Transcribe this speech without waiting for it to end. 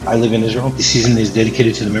I live in Israel. The season is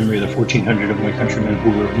dedicated to the memory of the 1,400 of my countrymen who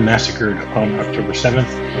were massacred on October 7th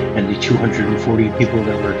and the 240 people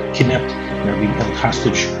that were kidnapped and are being held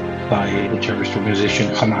hostage by the terrorist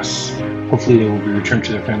organization Hamas. Hopefully they will be returned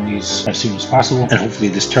to their families as soon as possible, and hopefully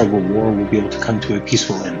this terrible war will be able to come to a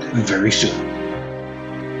peaceful end very soon.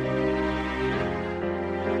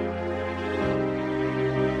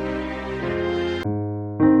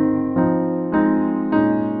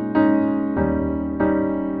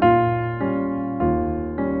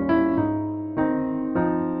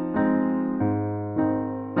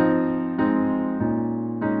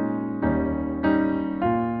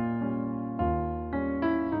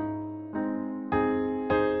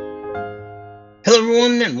 Hello,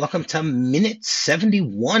 everyone, and welcome to minute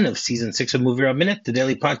 71 of season 6 of MovieRob Minute, the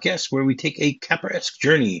daily podcast where we take a Capra-esque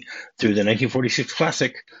journey through the 1946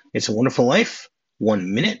 classic It's a Wonderful Life,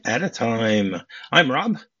 1 minute at a time. I'm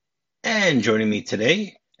Rob, and joining me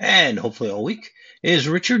today, and hopefully all week, is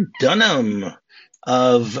Richard Dunham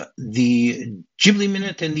of the Ghibli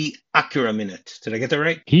Minute and the Akira Minute. Did I get that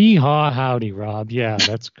right? Hee-haw, howdy, Rob. Yeah,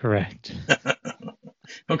 that's correct.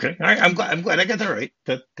 Okay, all right. I'm glad I got that right.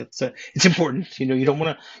 That's it's important. You don't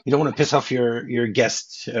want to piss off your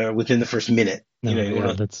guest within the first minute. No, You want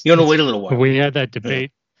to that's wait a little while. We had that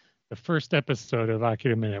debate. The first episode of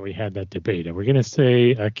Akira Minute, we had that debate. Are we going to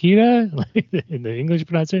say Akira like in the English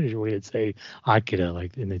pronunciation, or are we going to say Akira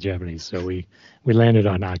like in the Japanese? So we landed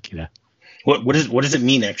on Akira. What does it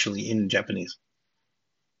mean actually in Japanese?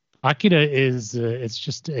 Akira is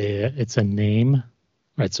it's a name,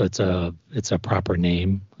 right? So it's a proper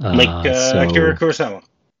name, Like Akira Kurosawa.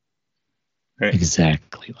 Right.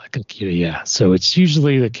 Exactly, like Akira. Yeah. So it's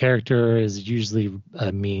usually the character is usually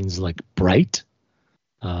means like bright.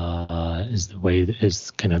 Is the way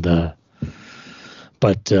is kind of the,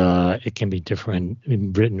 but it can be different,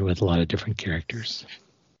 written with a lot of different characters.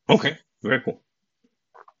 Okay, very cool.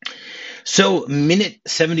 So minute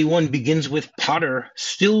 71 begins with Potter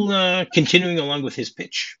still continuing along with his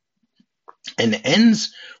pitch, and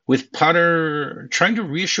ends with Potter trying to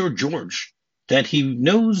reassure George that he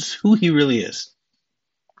knows who he really is.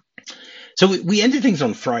 So we ended things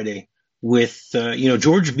on Friday with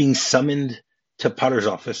George being summoned to Potter's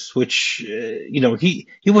office, which he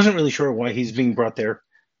wasn't really sure why he's being brought there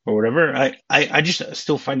or whatever. I just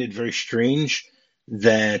still find it very strange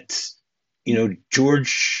that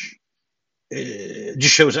George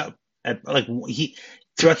just shows up at he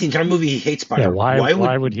throughout the entire movie he hates Potter. Yeah,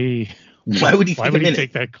 why would he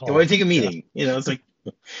take that call? Why would he take a meeting? Yeah. It's like.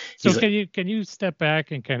 So can you step back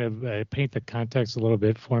and kind of paint the context a little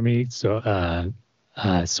bit for me? So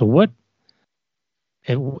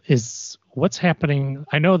what's happening?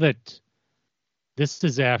 I know that this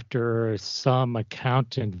is after some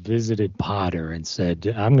accountant visited Potter and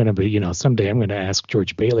said, "I'm going to be, someday I'm going to ask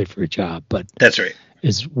George Bailey for a job." But that's right.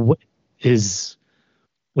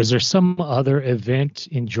 Was there some other event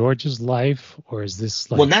in George's life, or is this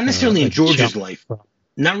like? Well, not necessarily in George's life.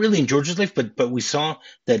 Not really in George's life, but we saw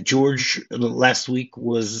that George last week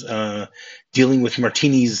was dealing with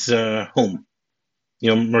Martini's home.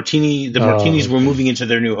 Martinis were moving into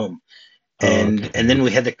their new home, and then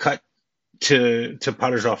we had to cut to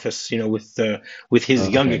Potter's office, with his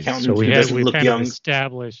young accountant who doesn't look young.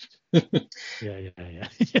 Established. Yeah.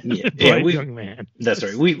 Young man. That's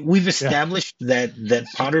right. We've established that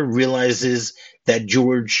Potter realizes that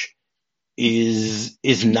George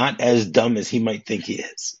is not as dumb as he might think he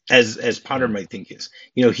is, as Potter might think he is.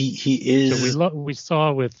 He is. So we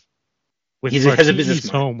saw with he has a business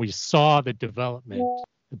home. We saw the development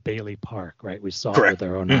of Bailey Park, right? We saw Correct. it with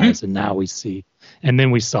our own eyes, and now we see. And then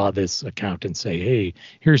we saw this accountant say, "Hey,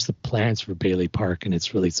 here's the plans for Bailey Park, and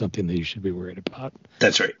it's really something that you should be worried about."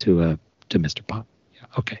 That's right. To Mr. Pop. Yeah.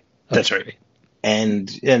 Okay. That's right. And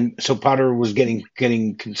so Potter was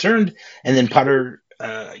getting concerned, and then Potter.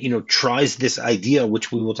 Tries this idea,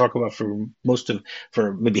 which we will talk about for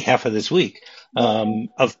maybe half of this week,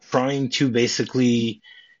 of trying to basically,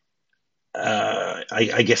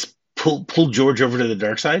 I guess, pull George over to the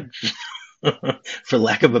dark side, for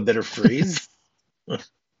lack of a better phrase.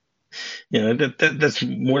 That's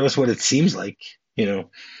more or less what it seems like,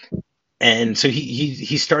 And so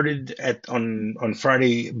he started on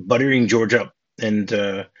Friday buttering George up and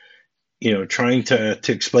trying to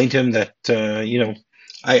explain to him that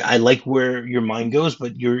I like where your mind goes,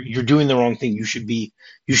 but you're doing the wrong thing. You should be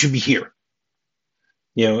here.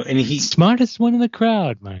 And he's smartest one in the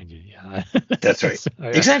crowd, mind you. Yeah, that's right.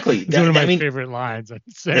 Exactly. It's one of my favorite lines.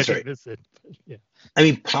 That's right. Yeah. I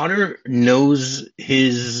mean, Potter knows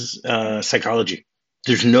his psychology.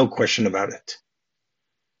 There's no question about it.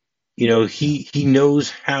 He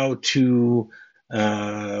knows how to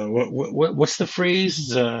what's the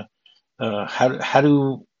phrase? How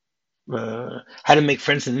to make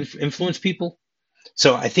friends and influence people.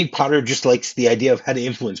 So I think Potter just likes the idea of how to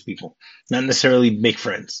influence people, not necessarily make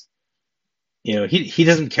friends. He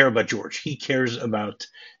doesn't care about George. He cares about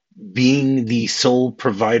being the sole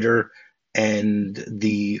provider and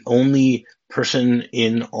the only person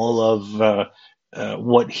in all of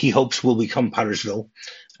what he hopes will become Pottersville.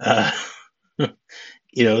 Uh,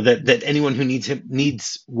 that anyone who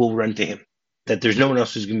needs will run to him. That there's no one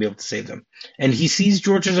else who's going to be able to save them, and he sees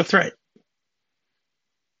George as a threat,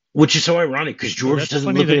 which is so ironic because Well, George that's doesn't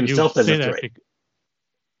funny look at that you himself as a say that. threat.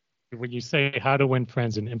 When you say how to win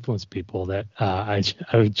friends and influence people, that I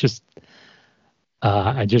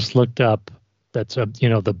just looked up. That's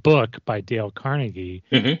the book by Dale Carnegie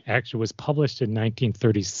Mm-hmm. actually was published in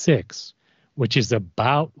 1936, which is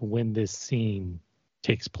about when this scene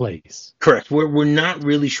takes place. Correct. We're not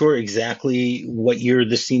really sure exactly what year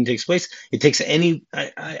this scene takes place. It takes any.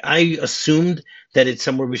 I assumed that it's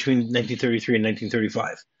somewhere between 1933 and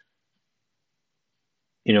 1935.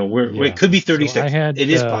 It Yeah. could be So 36. It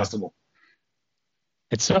is possible.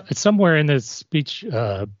 It's somewhere in the speech.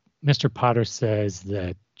 Mr. Potter says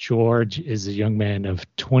that George is a young man of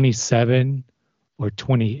 27 or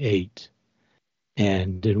 28.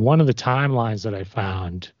 And in one of the timelines that I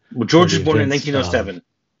found, Well, George the was born in events 1907.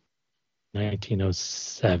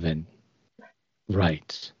 1907.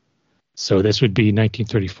 Right. So this would be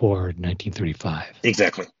 1934 or 1935.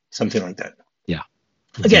 Exactly. Something like that. Yeah.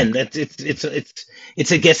 Again, Exactly.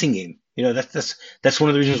 it's a guessing game. That's one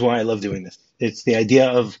of the reasons why I love doing this. It's the idea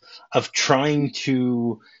of trying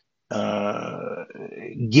to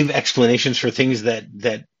give explanations for things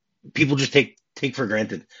that people just take for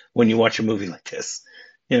granted when you watch a movie like this.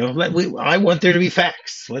 I want there to be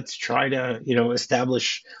facts. Let's try to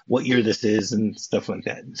establish what year this is and stuff like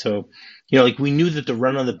that. So, like we knew that the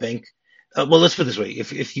run on the bank. Well, let's put it this way: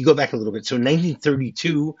 if you go back a little bit, so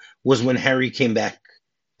 1932 was when Harry came back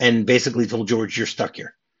and basically told George, "You're stuck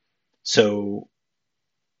here." So,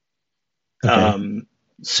 Okay.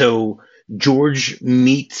 so George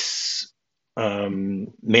meets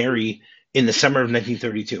Mary in the summer of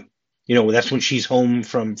 1932. That's when she's home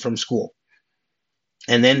from school,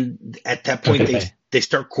 and then at that point they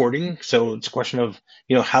start courting. So it's a question of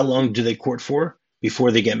how long do they court for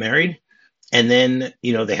before they get married, and then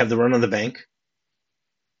they have the run on the bank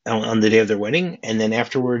on the day of their wedding, and then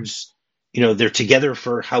afterwards, they're together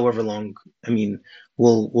for however long. I mean,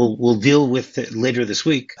 we'll deal with it later this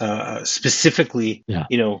week, specifically, Yeah.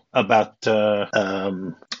 About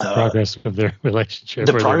progress of their relationship,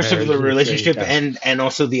 the or progress their of the marriage, relationship, yeah. and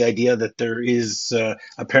also the idea that there is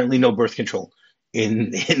apparently no birth control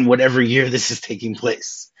in whatever year this is taking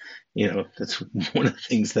place. That's one of the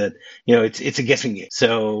things that it's a guessing game.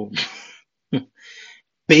 So.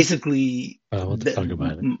 Basically, We'll talk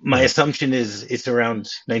about it. my assumption is it's around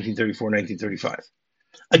 1934, 1935.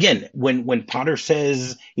 Again, when Potter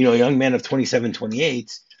says, a young man of 27,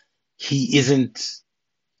 28, he isn't,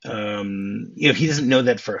 he doesn't know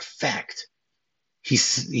that for a fact.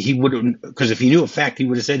 He would, because if he knew a fact, he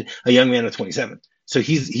would have said a young man of 27. So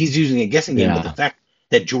he's using a guessing game, but the fact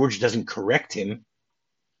that George doesn't correct him,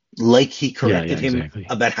 like he corrected him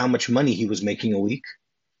about how much money he was making a week.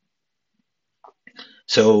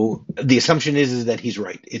 So the assumption is that he's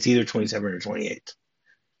right. It's either 27 or 28.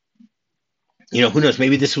 Who knows?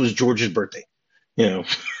 Maybe this was George's birthday.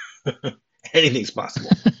 Anything's possible.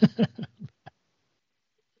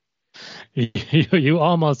 You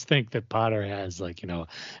almost think that Potter has a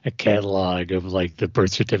catalog of the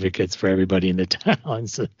birth certificates for everybody in the town.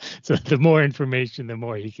 So the more information, the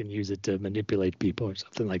more he can use it to manipulate people or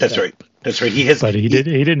something like that. That's right. He has, but he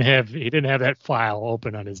didn't have that file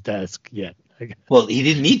open on his desk yet. Well, he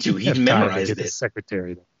didn't need to. He memorized it.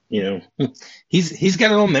 Secretary. He's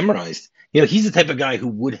got it all memorized. He's the type of guy who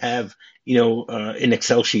would have an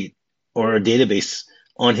Excel sheet or a database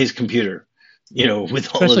on his computer.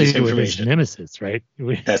 With all of this information. With his nemesis, right?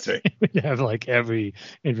 That's right. We'd have every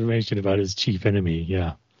information about his chief enemy.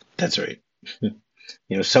 Yeah. That's right.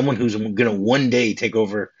 Someone who's going to one day take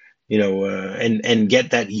over, and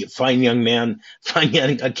get that fine young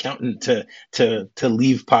accountant to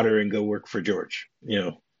leave Potter and go work for George.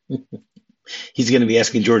 He's going to be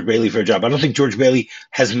asking George Bailey for a job. I don't think George Bailey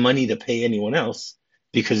has money to pay anyone else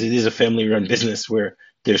because it is a family-run business where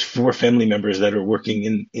there's 4 family members that are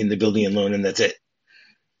working in the building alone, and that's it.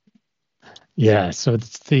 Yeah, so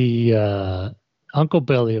it's the Uncle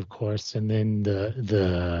Billy, of course, and then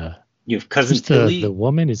the you have Cousin Tilly. The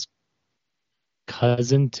woman is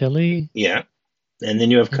Cousin Tilly. Yeah, and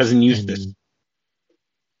then you have Cousin Eustace.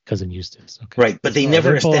 Cousin Eustace, okay. Right, but they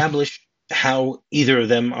never establish. how either of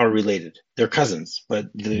them are related. They're cousins, but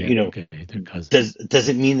Okay, they're cousins. does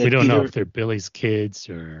it mean We that don't know either? if they're Billy's kids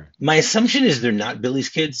or. My assumption is they're not Billy's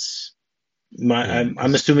kids. Yeah, I'm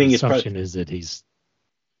because the assuming it's probably assumption is that he's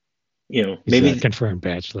a maybe confirmed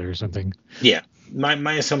bachelor or something. yeah.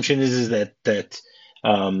 My assumption is that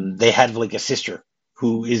they had like a sister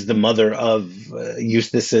who is the mother of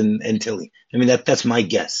Eustace and Tilly. I mean that's my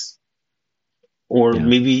guess, or Yeah,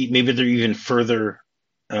 maybe they're even further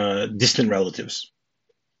distant relatives.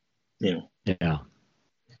 yeah.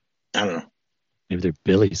 I don't know. Maybe they're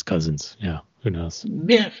Billy's cousins. Yeah, who knows?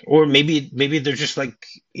 Yeah, or maybe they're just like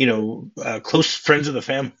close friends of the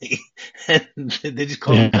family, and they just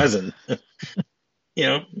call him Yeah, cousin.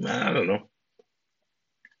 I don't know.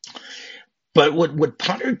 But what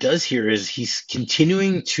Potter does here is he's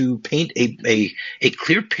continuing to paint a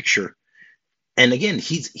clear picture, and again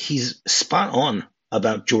he's spot on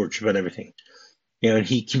about George, about everything. And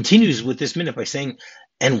he continues with this minute by saying,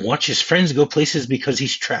 "And watch his friends go places because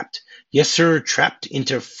he's trapped. Yes, sir, trapped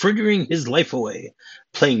into frittering his life away,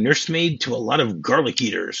 playing nursemaid to a lot of garlic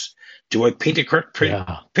eaters. Do I paint a correct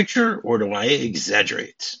yeah. picture, or do I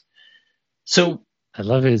exaggerate?" So I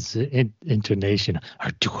love his intonation.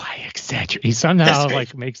 Or do I exaggerate? He that's somehow great.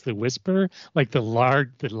 like makes the whisper like the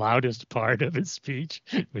loudest part of his speech,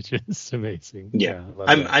 which is amazing. Yeah, Yeah, I love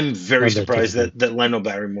I'm that. I'm very Love that surprised technique. that Lionel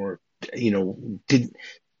Barrymore,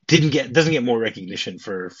 doesn't get more recognition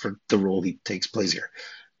for the role he takes plays here.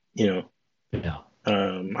 You know, Yeah.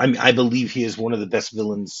 I believe he is one of the best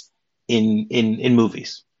villains in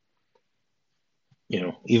movies.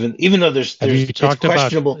 Even though Have you it's talked about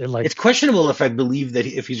questionable. like It's questionable if I believe that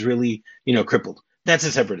if he's really crippled. That's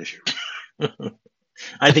a separate issue.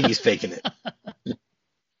 I think he's faking it.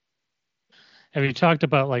 have you talked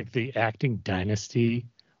about like the acting dynasty,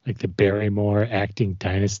 like the Barrymore acting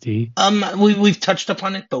dynasty? We've touched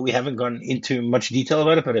upon it, but we haven't gone into much detail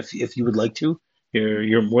about it. But if you would like to,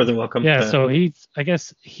 you're more than welcome Yeah, to. so I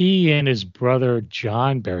guess he and his brother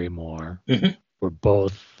John Barrymore Mhm. were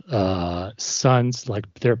both sons,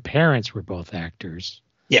 like their parents were both actors.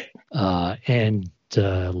 Yeah. And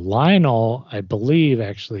Lionel, I believe,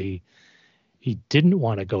 actually, he didn't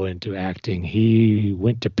want to go into acting. He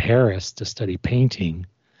went to Paris to study painting,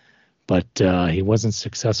 but he wasn't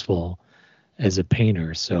successful as a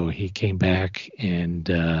painter. So he came back and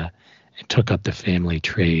took up the family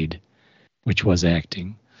trade, which was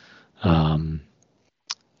acting. Um,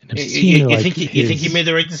 and I've seen You like think you think he his. made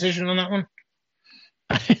the right decision on that one?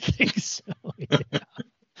 I think so. Yeah.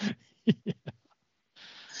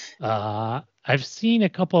 I've seen a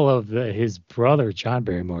couple of his brother John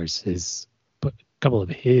Barrymore's a couple of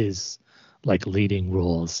his like leading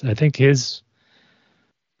roles. I think his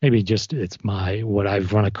maybe just it's my what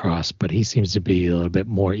I've run across, but he seems to be a little bit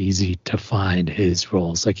more easy to find his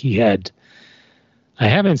roles. Like he had, I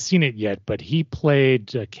haven't seen it yet, but he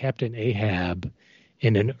played Captain Ahab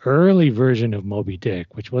in an early version of Moby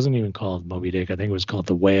Dick, which wasn't even called Moby Dick. I think it was called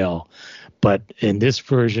The Whale. But in this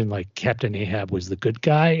version, like Captain Ahab was the good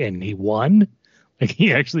guy and he won. Like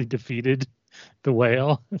he actually defeated the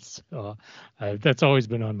whale. So that's always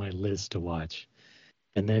been on my list to watch.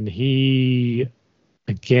 And then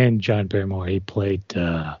again, John Barrymore, he played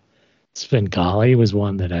Svengali was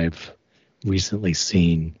one that I've recently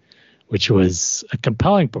seen, which was a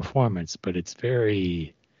compelling performance, but it's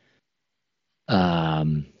very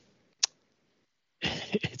um,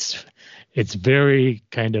 it's it's very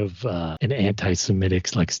kind of an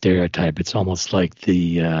anti-Semitic like stereotype. It's almost like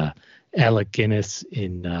the Alec Guinness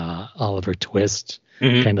in Oliver Twist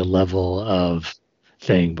Hmm. kind of level of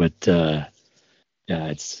thing. But yeah,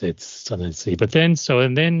 it's something to see. But then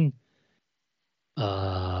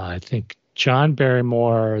I think John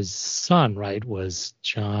Barrymore's son, right, was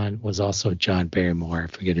also John Barrymore. I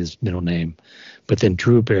forget his middle name, but then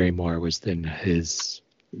Drew Barrymore was then the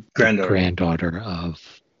Granddaughter. granddaughter of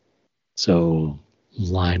so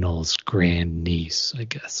Lionel's grandniece, I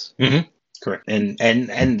guess. Hmm. Correct.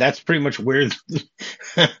 And that's pretty much where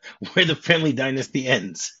where the family dynasty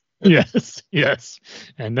ends. Yes, yes,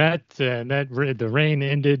 and the rain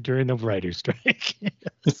ended during the writer's strike.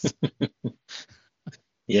 Yes.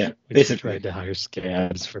 Yeah, Which he basically. tried to hire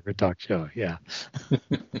scabs for a talk show. Yeah,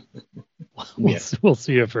 we'll Yeah, we'll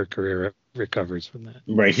see if her career recovers from that.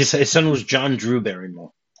 right. His son was John Drew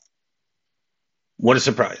Barrymore. What a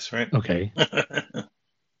surprise, right? Okay.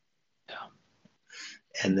 Yeah.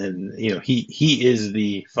 And then he is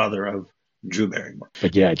the father of Drew Barrymore.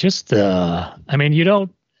 But yeah, just I mean, you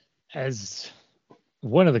don't as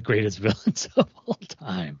one of the greatest villains of all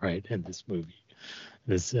time, right? In this movie,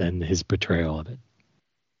 this and his portrayal of it.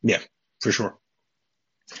 Yeah, for sure.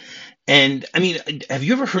 And I mean, have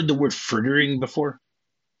you ever heard the word frittering before?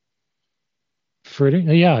 Frittering,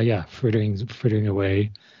 yeah, frittering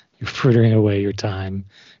away. You're frittering away your time,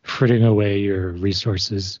 frittering away your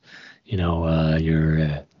resources.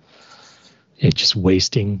 You're it's just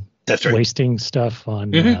That's right. wasting stuff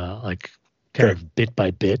on Hmm. like kind Correct. of bit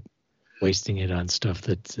by bit, wasting it on stuff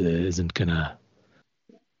that isn't gonna.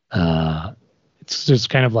 Uh, it's just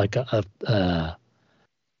kind of like a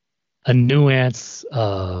nuance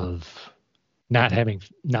of not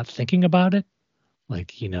thinking about it,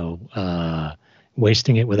 like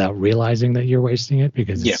wasting it without realizing that you're wasting it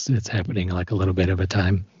because Yeah. it's happening like a little bit of a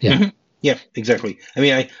time. Yeah. Hmm. Yeah, exactly. I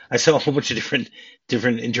mean, I saw a whole bunch of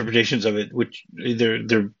different interpretations of it, which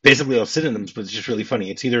they're basically all synonyms, but it's just really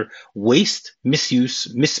funny. It's either waste,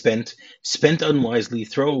 misuse, misspent, spent unwisely,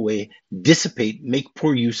 throw away, dissipate, make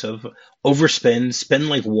poor use of, overspend, spend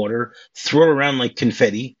like water, throw around like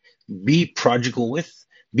confetti, be prodigal with,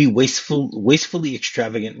 be wastefully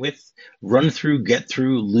extravagant with, run through, get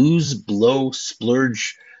through, lose, blow,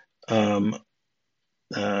 splurge. Um,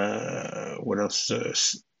 what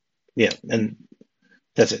else? Yeah, and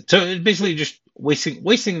that's it. So it's basically just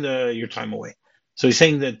wasting the your time away. So he's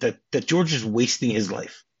saying that George is wasting his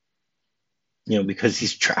life, because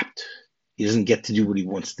he's trapped. He doesn't get to do what he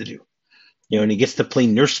wants to do, and he gets to play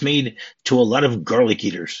nursemaid to a lot of garlic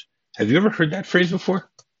eaters. Have you ever heard that phrase before?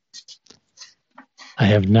 I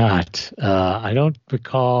have not. I don't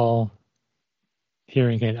recall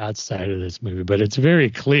hearing it outside of this movie, but it's very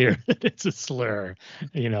clear that it's a slur,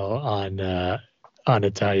 on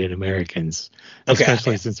Italian Americans, Okay,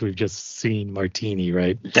 especially since we've just seen Martini,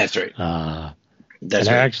 right? that's right. Uh, and That's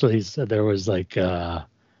I right. actually said there was like I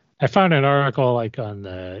found an article like on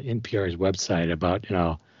the NPR's website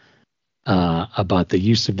about the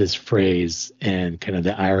use of this phrase and kind of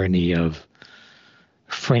the irony of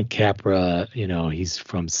Frank Capra. He's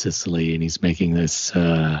from Sicily and he's making this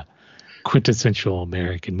quintessential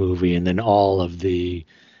American movie, and then all of the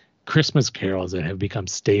Christmas carols that have become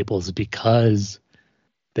staples because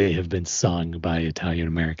they have been sung by Italian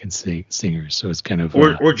American singers. So it's kind of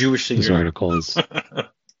Or Jewish this singers. article is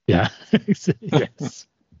yeah yes.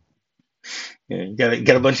 Yeah,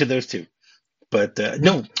 got a bunch of those too. But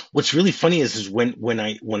no, what's really funny is when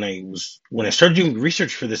I started doing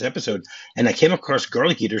research for this episode and I came across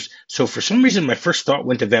garlic eaters. So for some reason, my first thought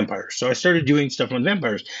went to vampires. So I started doing stuff on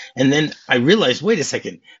vampires, and then I realized, wait a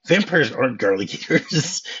second, vampires aren't garlic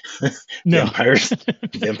eaters. No. vampires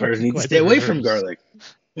vampires need to Quite stay the away from reverse. garlic.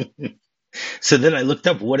 So then I looked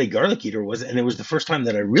up what a garlic eater was, and it was the first time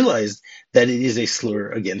that I realized that it is a slur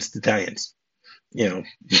against Italians. You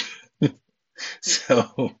know,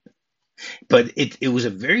 so but it was a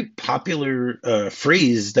very popular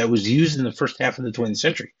phrase that was used in the first half of the 20th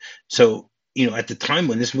century. So, at the time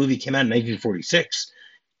when this movie came out in 1946,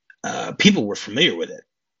 people were familiar with it.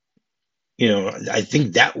 I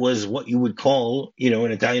think that was what you would call,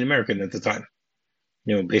 an Italian American at the time.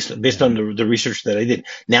 Based Yeah. on the research that I did.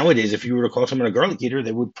 Nowadays, if you were to call someone a garlic eater,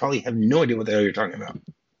 they would probably have no idea what the hell you're talking about.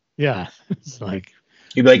 Yeah. It's like,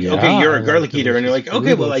 You'd be like, yeah, okay, you're I a like garlic eater, and you're delicious like, okay,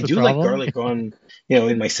 food. well, I What's the do like problem? garlic on,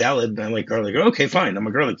 in my salad, and I like garlic. Okay, fine, I'm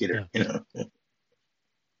a garlic eater. Yeah.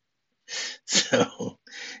 So,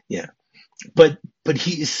 yeah, but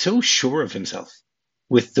he is so sure of himself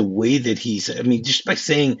with the way that he's. I mean, just by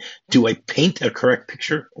saying, "Do I paint a correct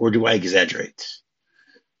picture or do I exaggerate?"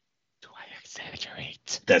 Do I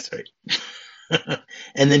exaggerate? That's right.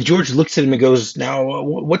 And then George looks at him and goes, "Now,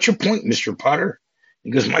 what's your point, Mister Potter?"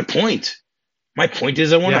 He goes, "My point. My point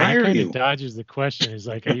is, I want to Yeah, he hire kind of you." dodges the question. He's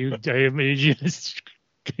like, you just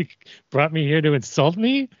brought me here to insult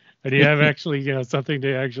me? Or do you have actually, something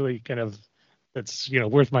to actually kind of that's,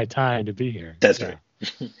 worth my time to be here? That's Yeah. right.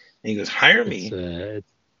 And he goes, "Hire It's me." And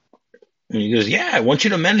he goes, "Yeah, I want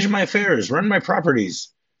you to manage my affairs, run my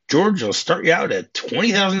properties. George, I'll start you out at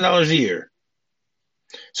 $20,000 a year."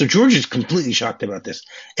 So George is completely shocked about this.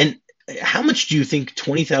 And how much do you think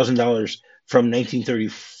 $20,000 from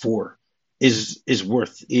 1934 is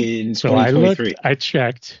worth in so I looked, 2023? I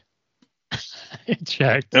checked, I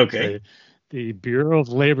checked Okay. the Bureau of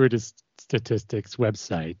Labor Statistics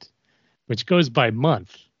website, which goes by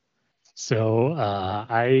month. So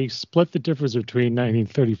I split the difference between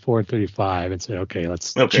 1934 and 35 and said, okay,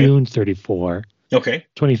 let's Okay. June 34, Okay.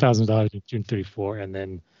 $20,000 in June 34. And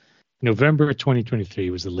then November 2023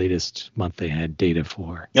 was the latest month they had data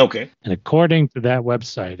for. Okay. And according to that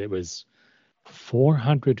website, it was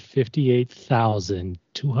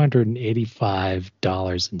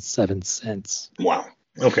 $458,285.07. Wow.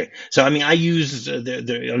 Okay. So I mean, I use on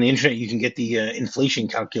the internet. You can get the inflation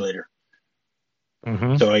calculator.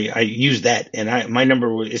 Mm-hmm. So I used that, and my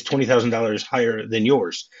number is $20,000 higher than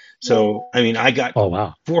yours. So I mean, I got Oh,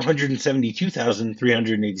 wow.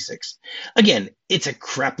 472,386. Again, it's a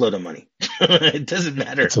crap load of money. It doesn't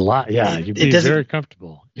matter. It's a lot. Yeah, It, you'd it be very doesn't.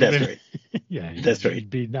 comfortable. That's Even, right. yeah, That's right.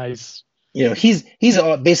 it'd be nice. He's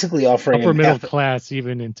basically offering Upper him middle half. class,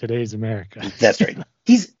 even in today's America. That's right.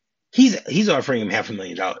 He's offering him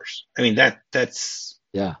 $500,000. I mean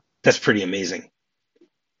Yeah. that's pretty amazing.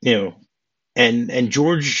 You know, and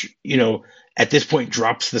George, at this point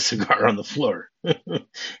drops the cigar on the floor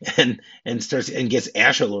and starts and gets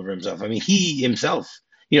ash all over himself. I mean, he himself,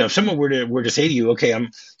 if someone were to say to you, okay, I'm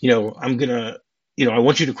gonna, I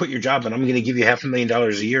want you to quit your job and I'm gonna give you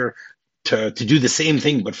 $500,000 a year to do the same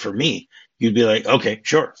thing, but for me, you'd be like, okay,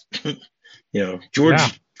 sure. George, Yeah,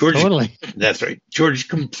 George, totally. that's right. George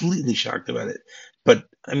completely shocked about it. But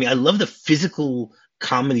I mean, I love the physical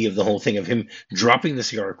comedy of the whole thing of him dropping the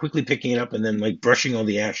cigar, quickly picking it up, and then like brushing all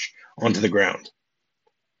the ash onto the ground.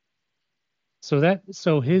 So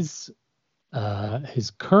his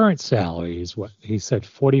current salary is what he said,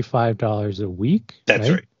 $45 a week, That's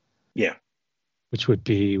right? right. Yeah. Which would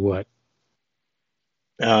be what,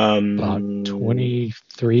 about Um, 20.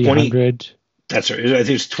 2,300. That's right. I think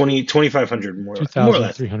it's 2,500 more or less.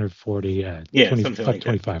 2,340. Yeah, Yeah, something like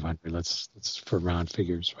that. 2,500. Let's for round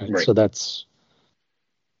figures, right? Right. So that's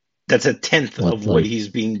a tenth of what he's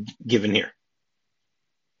being given here.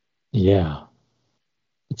 Yeah,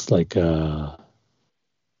 it's like 20th,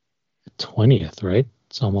 right?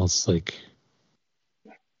 It's almost like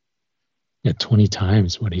 20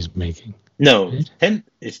 times what he's making. No, right?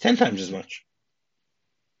 It's 10 times as much.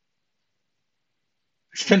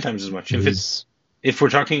 It's 10 times as much. If we're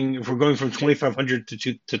going from 2,500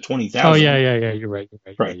 to 20,000. Oh yeah. You're right.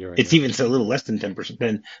 Right. You're right. It's even a little less than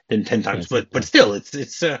 10% than 10 times, Yeah, but still,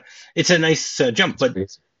 it's a nice jump.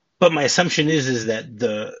 Crazy. But my assumption is that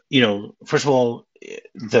first of all,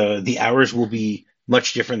 the hours will be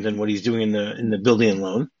much different than what he's doing in the building and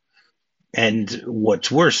loan. And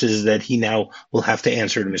what's worse is that he now will have to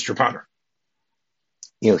answer to Mr. Potter.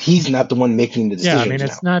 He's not the one making the decisions. Yeah, I mean,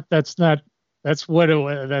 it's now. not. That's what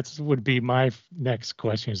would be my next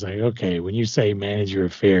question. Is like, okay, when you say manage your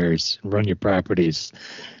affairs and run your properties,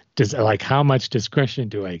 how much discretion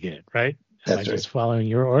do I get? Right? Am I just following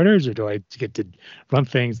your orders, or do I get to run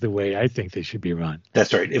things the way I think they should be run?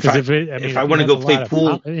 That's right. If I want to go play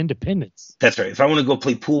pool, independence. That's right. If I want to go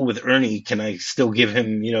play pool with Ernie, can I still give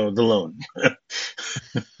him, the loan?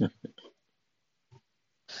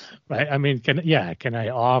 Right. I mean, can I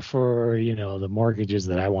offer, the mortgages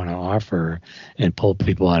that I want to offer and pull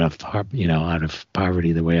people out of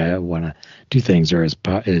poverty the way I want to do things, or is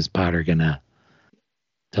Potter gonna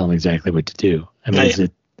tell them exactly what to do? I mean,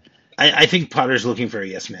 I think Potter's looking for a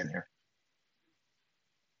yes man here.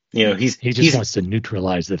 He just wants to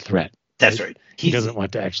neutralize the threat. That's right. He doesn't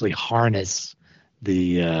want to actually harness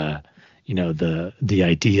the the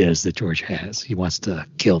ideas that George has. He wants to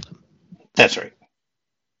kill them. That's right.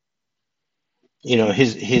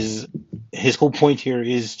 His whole point here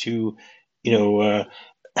is to,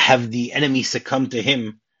 have the enemy succumb to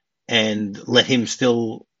him and let him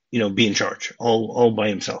still, be in charge all by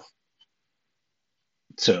himself.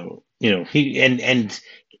 So, he and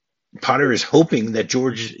Potter is hoping that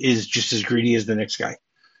George is just as greedy as the next guy,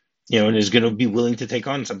 and is going to be willing to take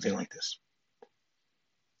on something like this.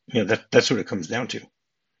 That's what it comes down to.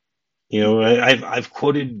 I've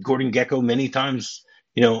quoted Gordon Gekko many times,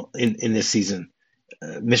 in this season.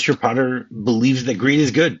 Mr. Potter believes that greed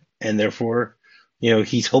is good, and therefore,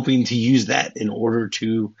 he's hoping to use that in order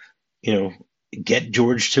to, get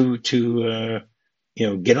George to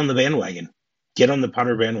get on the bandwagon, get on the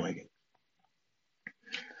Potter bandwagon.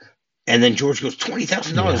 And then George goes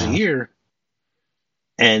 $20,000 a year,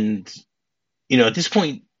 and at this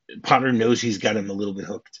point, Potter knows he's got him a little bit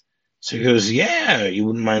hooked. So he goes, "Yeah, you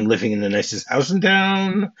wouldn't mind living in the nicest house in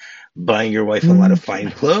town, buying your wife a lot of fine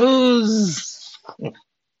clothes,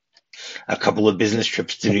 a couple of business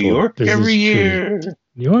trips to New York every year.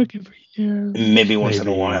 Maybe once in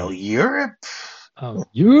a while, Europe. Oh,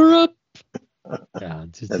 Europe. Yeah,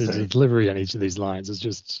 the delivery on each of these lines is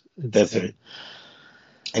just. That's it.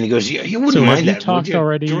 And he goes, "Yeah, you wouldn't mind that, would you,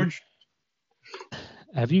 already, George?"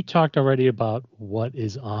 Have you talked already about what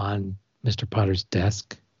is on Mr. Potter's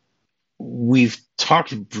desk? We've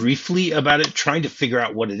talked briefly about it, trying to figure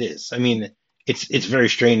out what it is. I mean, it's very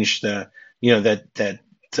strange that that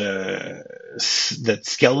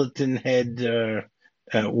skeleton head.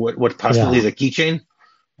 What possibly is a keychain?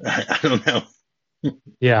 I don't know.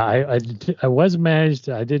 Yeah, I was managed.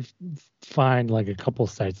 I did find like a couple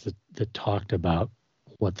sites that talked about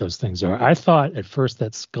what those things are. I thought at first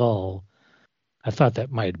that skull I thought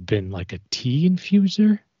that might have been like a tea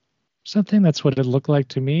infuser, something. That's what it looked like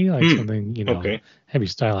to me, like Hmm. something, Okay. heavy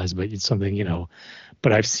stylized, but it's something,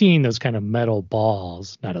 But I've seen those kind of metal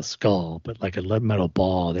balls, not a skull, but like a metal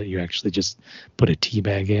ball that you actually just put a tea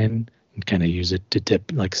bag in and kind of use it to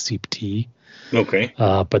dip, like steep tea. Okay.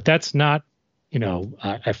 But that's not,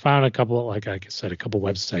 I found a couple, like I said, a couple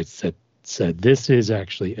websites that said this is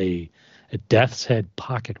actually a Death's Head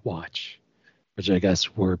pocket watch, which I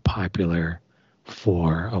guess were popular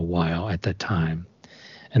for a while at that time.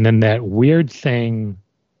 And then that weird thing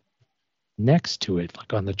next to it,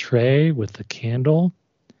 like on the tray with the candle,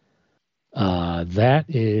 that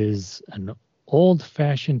is an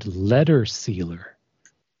old-fashioned letter sealer.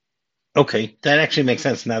 Okay. That actually makes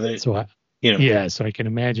sense now that, So you know, yeah, so I can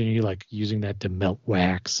imagine you like using that to melt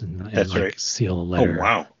wax and that's right. like seal a Oh, letter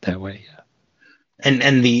wow. that way. Yeah.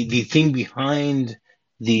 And the thing behind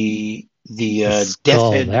the The death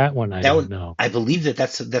skull, head, that one I that don't one, know. I believe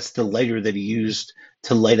that's the lighter that he used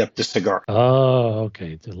to light up the cigar. Oh,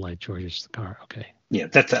 okay. To light George's car. Okay. Yeah,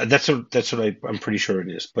 that's what I'm pretty sure it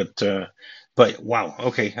is. But wow,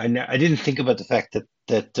 okay. I didn't think about the fact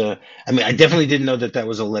that I mean I definitely didn't know that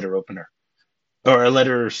was a letter opener or a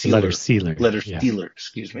letter The letter sealer, sealer. letter Yeah. sealer,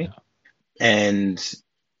 excuse me. Yeah. And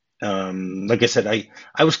like I said,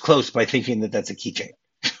 I was close by thinking that that's a keychain.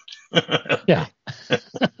 Yeah.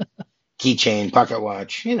 Keychain, pocket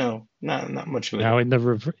watch, not much of Now it. in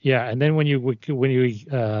the and then when you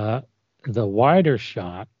the wider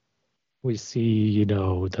shot, we see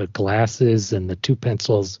the glasses and the two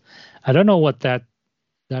pencils. I don't know what that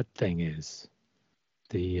thing is.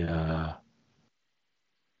 The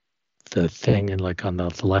thing in like on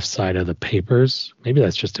the left side of the papers. Maybe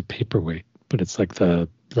that's just a paperweight, but it's like the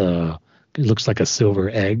it looks like a silver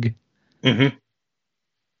egg. Hmm.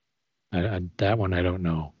 That one I don't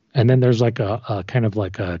know. And then there's like a kind of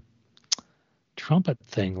like a trumpet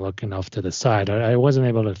thing looking off to the side. I wasn't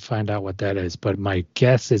able to find out what that is, but my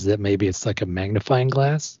guess is that maybe it's like a magnifying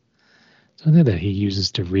glass, something that he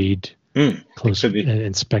uses to read It close could be.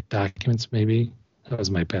 inspect documents. Maybe that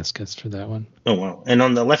was my best guess for that one. Oh wow! And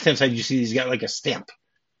on the left hand side, you see he's got like a stamp.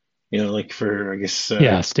 Like for I guess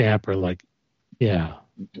Yeah, stamp or like yeah,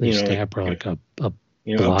 their like stamp or like a blotter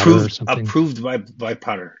or approved something. approved by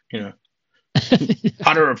Potter.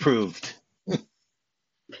 Potter approved.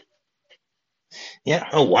 Yeah.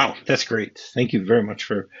 Oh wow, that's great. Thank you very much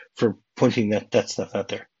for pointing that stuff out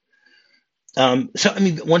there. So I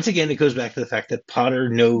mean, once again, it goes back to the fact that Potter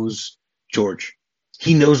knows George.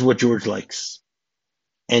 He knows what George likes,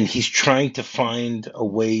 and he's trying to find a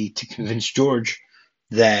way to convince George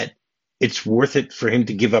that it's worth it for him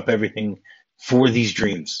to give up everything for these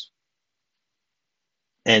dreams.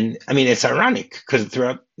 And I mean, it's ironic because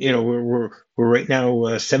throughout, we're right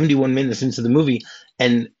now 71 minutes into the movie,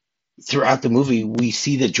 and throughout the movie, we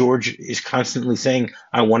see that George is constantly saying,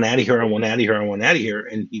 "I want out of here! I want out of here! I want out of here!"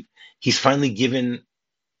 And he's finally given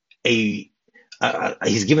a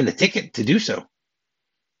he's given a ticket to do so,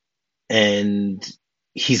 and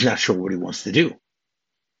he's not sure what he wants to do.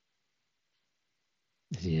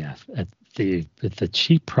 Yeah, at the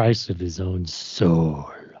cheap price of his own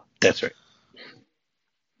soul. That's right.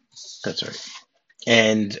 That's right.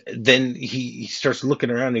 And then he starts looking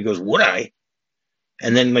around and he goes, "Would I?"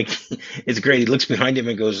 And then like it's great. He looks behind him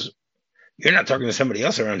and goes, "You're not talking to somebody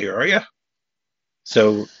else around here, are you?"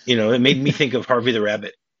 So it made me think of Harvey the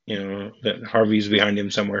Rabbit. That Harvey's behind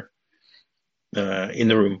him somewhere in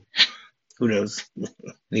the room. Who knows? And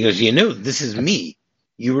he goes, this is me.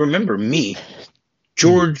 You remember me,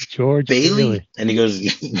 George Bailey? And he goes,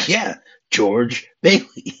 "Yeah, George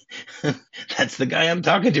Bailey. That's the guy I'm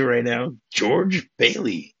talking to right now, George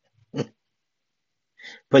Bailey."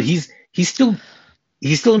 But he's still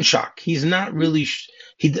in shock. He's not really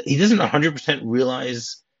he doesn't 100%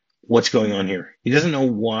 realize what's going on here. He doesn't know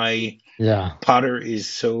why Potter is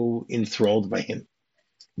so enthralled by him,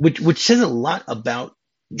 which says a lot about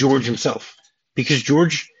George himself, because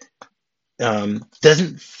George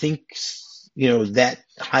doesn't think that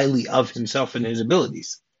highly of himself and his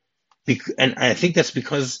abilities, and I think that's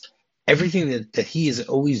because everything that he has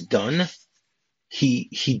always done,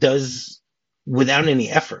 he does without any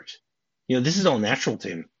effort. This is all natural to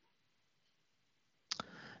him.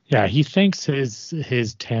 Yeah, he thinks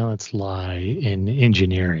his talents lie in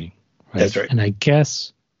engineering, right? That's right. And I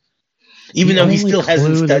guess even though he still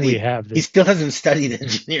hasn't studied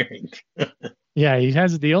engineering. Yeah, he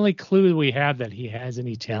has the only clue we have that he has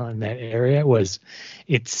any talent in that area was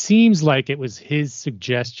it seems like it was his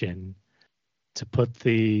suggestion to put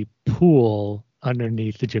the pool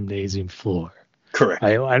underneath the gymnasium floor. Correct.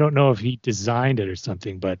 I don't know if he designed it or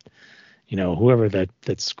something, but whoever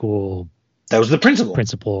that school That was the principal.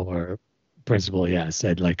 Principal, yeah,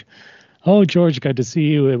 said like, "Oh, George, got to see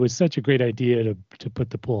you. It was such a great idea to put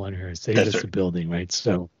the pool on her. Saved That's us right. a building, right?"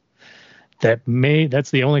 So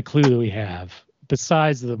that's the only clue that we have,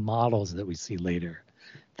 besides the models that we see later,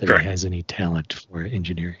 that Correct. he has any talent for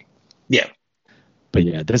engineering. Yeah. But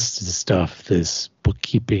yeah, this stuff, this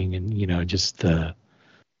bookkeeping, and just the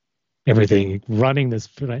everything running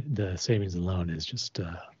the savings and loan is just.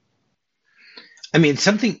 I mean,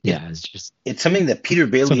 something. Yeah, it's just It's something that Peter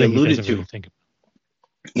Bailey something he alluded doesn't to. really think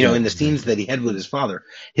about. In the scenes that he had with his father.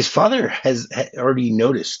 His father has already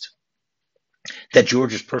noticed that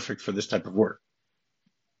George is perfect for this type of work.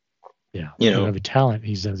 Yeah, you have a talent.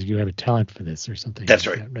 He says you have a talent for this or something. That's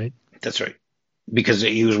like right. That, right. That's right. Because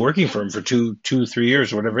he was working for him for 3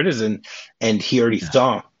 years or whatever it is, and he already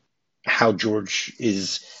saw how George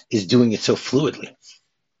is doing it so fluidly.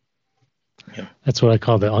 Yeah. That's what I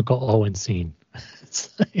call the Uncle Owen scene. It's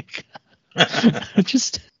like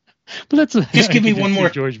but that's just give me one more.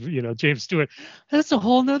 George, James Stewart. That's a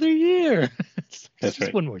whole nother year. That's just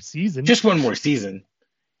right. One more season. Just one more season,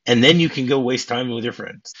 and then you can go waste time with your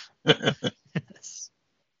friends. Yes.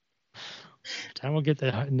 Time we'll get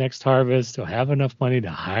the next harvest, we'll have enough money to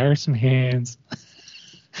hire some hands,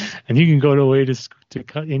 and you can go away to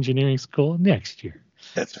engineering school next year.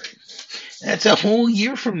 That's right. That's a whole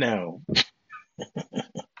year from now.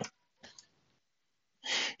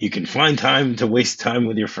 You can find time to waste time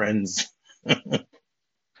with your friends.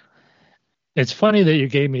 It's funny that you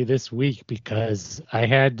gave me this week, because I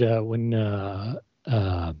had when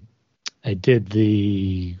I did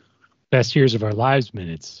the Best Years of Our Lives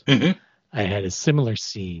minutes, Mm-hmm. I had a similar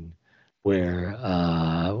scene where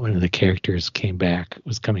one of the characters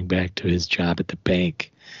was coming back to his job at the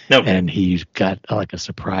bank, and he got like a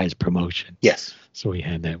surprise promotion. Yes. So we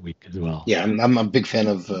had that week as well. Yeah, I'm a big fan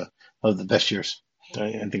of the Best Years.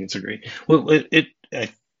 I think it's a great. Well, I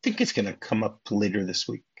think it's going to come up later this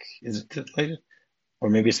week. Is it later? Or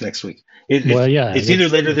maybe it's next week. It's either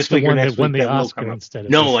later this week or next week that will come up.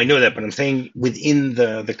 No, I know that, but I'm saying within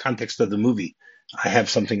the context of the movie, I have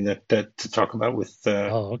something that to talk about with.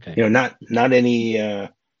 Okay. Not any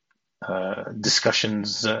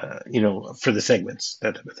discussions. For the segments,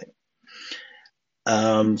 that type of thing.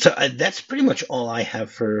 So that's pretty much all I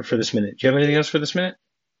have for this minute. Do you have anything else for this minute?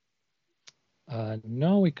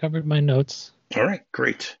 No, we covered my notes. All right,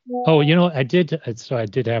 great. Oh, I did. So I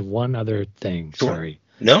did have one other thing. Sure. Sorry.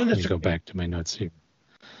 No, let me go back to my notes here.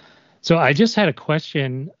 So I just had a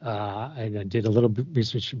question. And I did a little bit of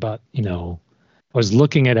research about, I was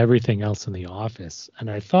looking at everything else in the office, and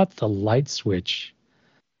I thought the light switch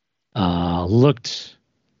looked,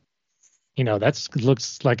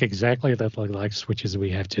 looks like exactly the light switches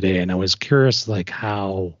we have today. And I was curious, like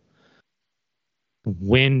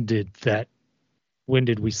when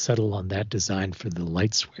did we settle on that design for the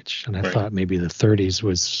light switch? And I thought maybe the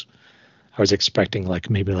 30s I was expecting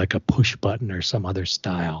maybe a push button or some other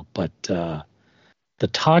style, but the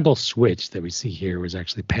toggle switch that we see here was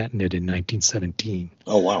actually patented in 1917.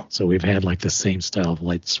 Oh, wow. So we've had the same style of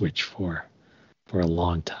light switch for a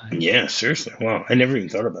long time. Yeah, seriously. Wow. I never even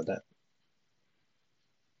thought about that.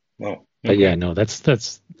 Wow. But yeah, no, I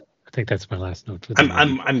think that's my last note for the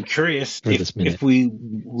movie. I'm curious if we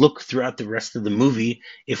look throughout the rest of the movie,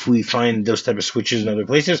 if we find those type of switches in other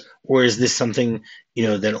places, or is this something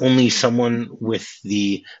that only someone with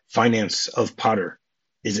the finance of Potter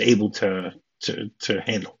is able to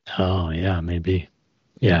handle? Oh yeah, maybe.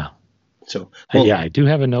 Yeah. So I do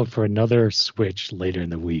have a note for another switch later in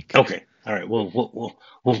the week. Okay. All right. We'll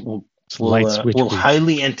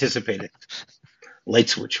highly anticipate it. Light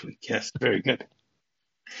switch week. Yes. Very good.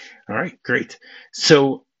 All right, great.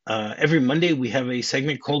 So every Monday we have a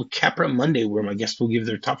segment called Capra Monday, where my guests will give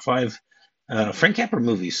their top 5 Frank Capra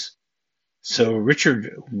movies. So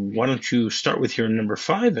Richard, why don't you start with your number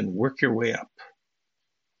 5 and work your way up?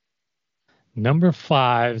 Number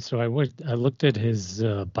 5. So I looked at his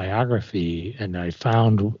biography, and I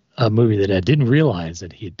found a movie that I didn't realize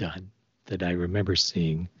that he had done, that I remember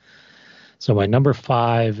seeing. So my number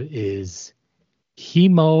 5 is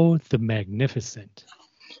Hemo the Magnificent.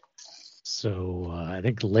 So I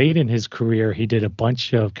think late in his career, he did a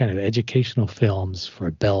bunch of kind of educational films for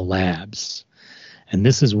Bell Labs. And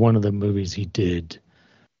this is one of the movies he did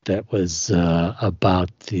that was about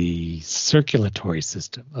the circulatory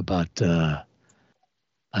system, because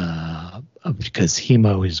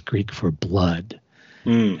hemo is Greek for blood.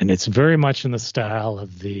 And it's very much in the style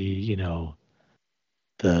of the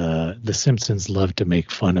Simpsons love to make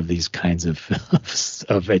fun of these kinds of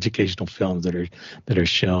educational films that are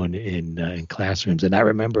shown in classrooms. And I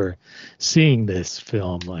remember seeing this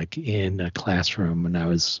film in a classroom when I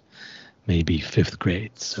was maybe 5th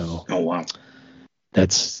grade. So Oh, wow.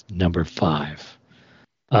 that's number 5.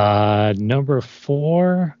 Number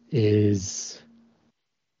 4 is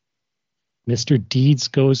Mr. Deeds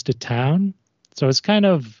Goes to Town. So it's kind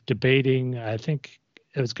of debating. I think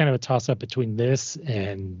it was kind of a toss-up between this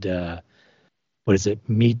and what is it?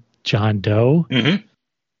 Meet John Doe. Mm-hmm.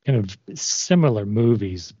 Kind of similar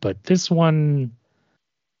movies, but this one,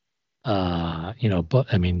 but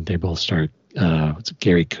I mean, they both star it's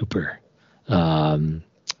Gary Cooper.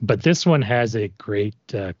 But this one has a great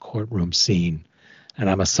courtroom scene, and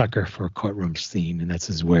I'm a sucker for a courtroom scene, and this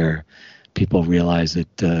is where people realize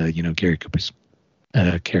that Gary Cooper's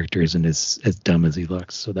character isn't as dumb as he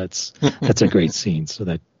looks. So that's a great scene. So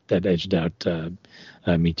that edged out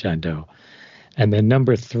Meet John Doe. And then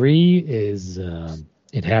number 3 is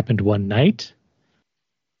It Happened One Night,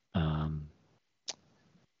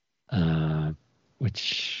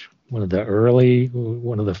 which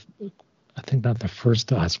I think not the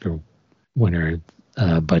first Oscar winner,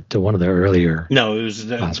 but one of the earlier. No, it was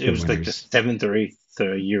Oscar like the winners. 7th or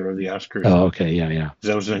 8th year of the Oscars. Oh, okay, yeah.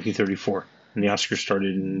 That was 1934, and the Oscars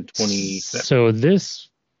started in 27. So this,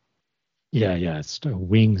 it's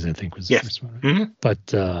Wings, I think, was the first one. Mm-hmm. But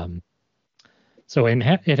so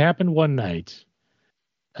It Happened One Night.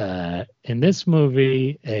 In this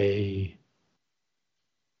movie, a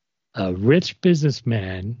rich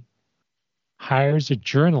businessman hires a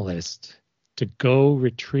journalist to go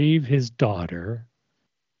retrieve his daughter,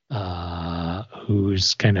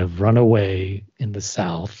 who's kind of run away in the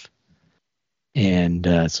South. And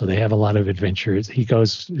so they have a lot of adventures. He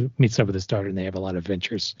meets up with his daughter, and they have a lot of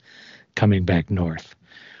adventures coming back north,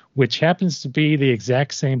 which happens to be the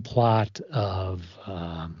exact same plot of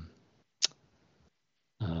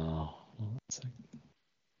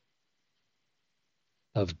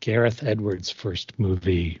Gareth Edwards' first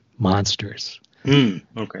movie, Monsters.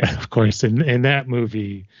 Okay. Of course, in that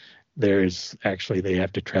movie, they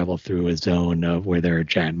have to travel through a zone of where there are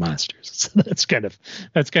giant monsters. So that's kind of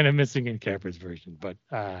missing in Capra's version. But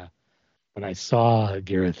when I saw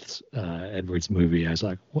Gareth Edwards' movie, I was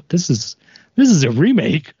like, "What? This is a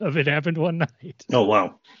remake of It Happened One Night." Oh,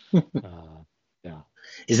 wow. Yeah.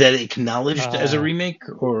 Is that acknowledged as a remake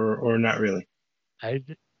or not really? I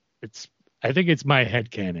think it's my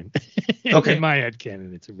headcanon. Okay. In my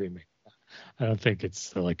headcanon, it's a remake. I don't think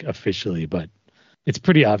it's like officially, but it's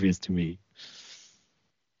pretty obvious to me.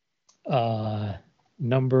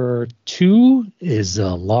 Number 2 is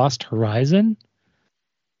Lost Horizon,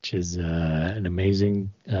 which is an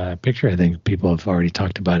amazing picture. I think people have already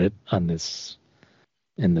talked about it on this,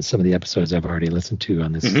 some of the episodes I've already listened to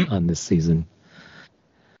on this on this season.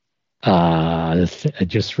 I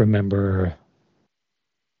just remember,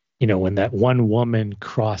 when that one woman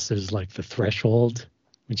crosses like the threshold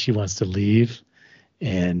when she wants to leave,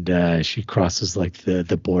 and she crosses like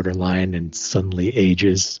the borderline and suddenly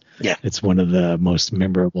ages. Yeah. It's one of the most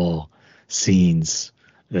memorable scenes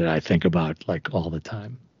that I think about like all the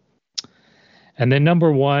time. And then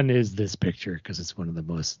number 1 is this picture, because it's one of the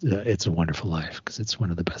most, It's a Wonderful Life, because it's one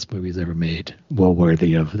of the best movies ever made, well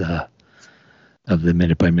worthy of the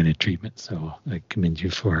minute by minute treatment. So I commend you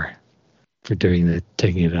for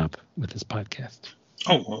taking it up with this podcast.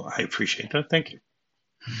 Oh, well, I appreciate that. Thank you.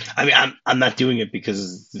 I mean, I'm not doing it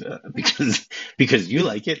because you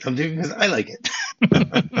like it. I'm doing it because I like it.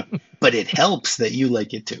 But it helps that you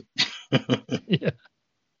like it too.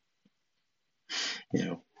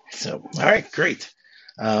 Yeah. So all right, great.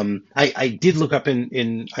 I did look up in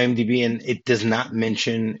IMDb, and it does not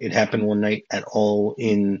mention It Happened One Night at all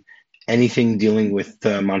in anything dealing with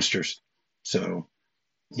monsters. So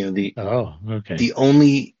the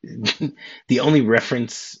only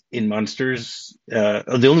reference in Monsters,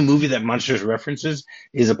 the only movie that Monsters references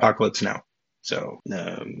is Apocalypse Now. So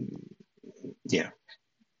yeah.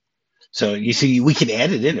 So you see, we can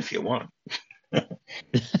add it in if you want.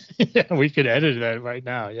 Yeah, we could edit that right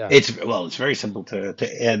now. Yeah, it's very simple to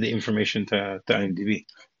add the information to IMDb.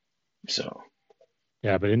 So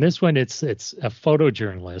yeah, but in this one, it's a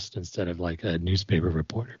photojournalist instead of like a newspaper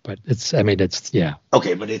reporter. But it's yeah.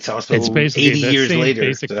 Okay, but it's also basically 80 years same later.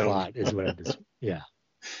 Basic plot is what it is. Yeah.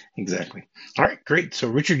 Exactly. All right, great. So,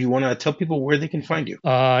 Richard, you want to tell people where they can find you?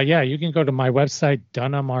 Yeah, you can go to my website,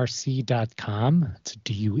 dunhamrc.com. It's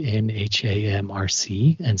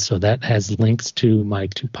DUNHAMRC. And so that has links to my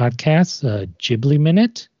 2 podcasts, Ghibli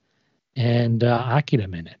Minute and Akira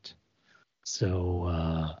Minute.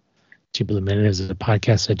 So Ghibli Minute is a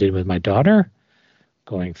podcast I did with my daughter,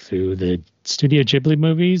 going through the Studio Ghibli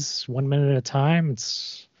movies 1 minute at a time.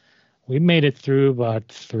 We made it through about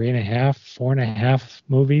 4.5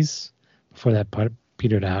 movies before that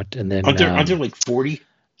petered out, and then aren't there like 40?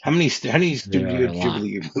 How many There are Studio a lot.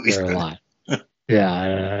 Ghibli movies There are are a lot. Yeah,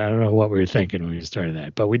 I don't know what we were thinking when we started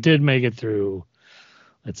that, but we did make it through.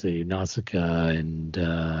 Let's see, Nausicaa and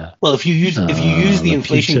Well, if you use the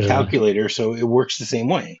inflation Laputa. calculator, so it works the same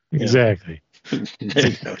way. Exactly. There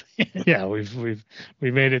you go. Yeah,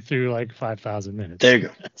 we made it through like 5,000 minutes. There you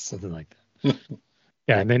go. Something like that.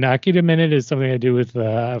 Yeah, and then Akita Minute is something I do with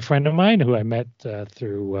a friend of mine who I met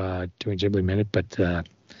through doing Ghibli Minute, but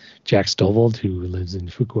Jack Stovold, who lives in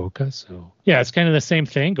Fukuoka. So yeah, it's kind of the same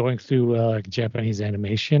thing, going through Japanese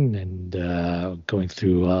animation and going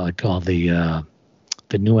through like all the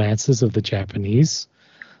nuances of the Japanese.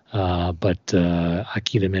 But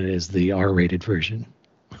Akita Minute is the R-rated version.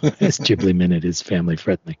 As Ghibli Minute is family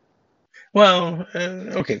friendly. Well,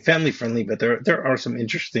 okay, family friendly, but there are some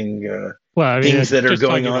interesting Things that are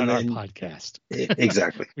going on on our in podcast.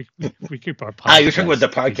 Exactly. we keep our podcast. You're talking about the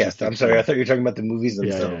podcast. I'm sorry, I thought you were talking about the movies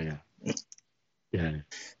themselves. Yeah.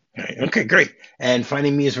 All right, okay, great. And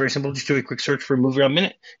finding me is very simple. Just do a quick search for MovieRob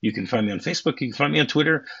Minute. You can find me on Facebook, you can find me on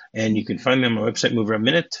Twitter, and you can find me on my website,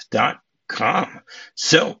 MovieRobMinute.com.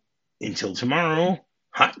 So, until tomorrow,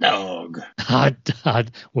 hot dog. Hot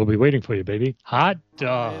dog. We'll be waiting for you, baby. Hot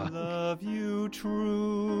dog. I love you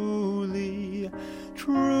truly,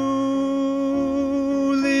 truly,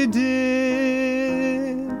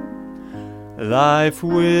 dear. Life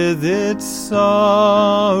with its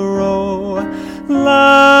sorrow,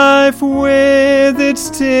 life with its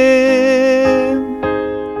tears.